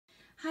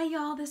Hi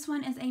y'all, this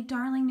one is a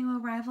darling new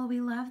arrival.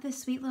 We love the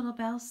sweet little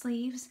bell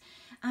sleeves.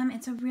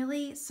 It's a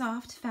really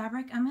soft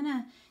fabric. I'm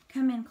gonna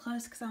come in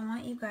close because I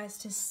want you guys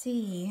to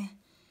see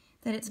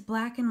that it's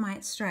black and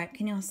white striped.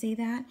 Can y'all see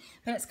that?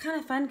 But it's kind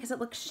of fun because it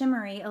looks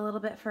shimmery a little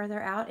bit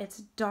further out.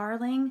 It's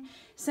darling,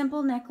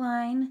 simple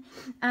neckline.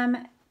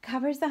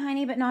 Covers the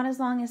hiney, but not as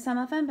long as some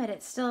of them, but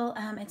it's still,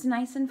 it's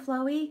nice and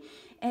flowy.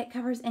 It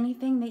covers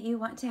anything that you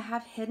want to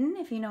have hidden,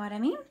 if you know what I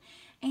mean.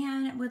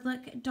 And it would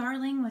look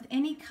darling with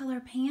any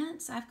color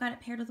pants. I've got it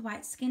paired with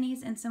white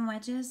skinnies and some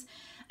wedges,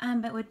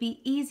 but would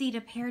be easy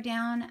to pair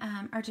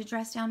down, or to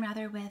dress down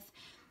rather, with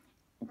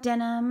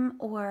denim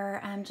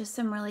or just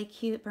some really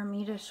cute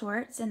Bermuda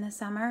shorts in the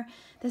summer.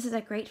 This is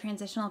a great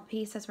transitional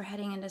piece as we're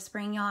heading into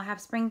spring. Y'all, have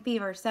spring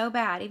fever so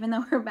bad, even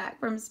though we're back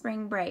from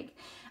spring break.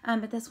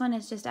 But this one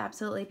is just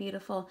absolutely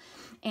beautiful.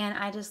 And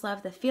I just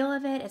love the feel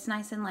of it. It's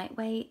nice and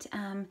lightweight.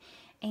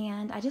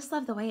 And I just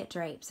love the way it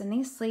drapes. And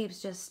these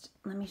sleeves just,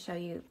 let me show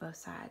you both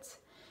sides.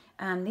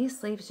 These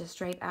sleeves just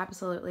drape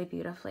absolutely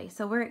beautifully.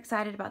 So we're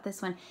excited about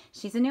this one.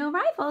 She's a new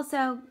arrival,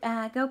 so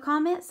go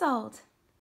comment sold.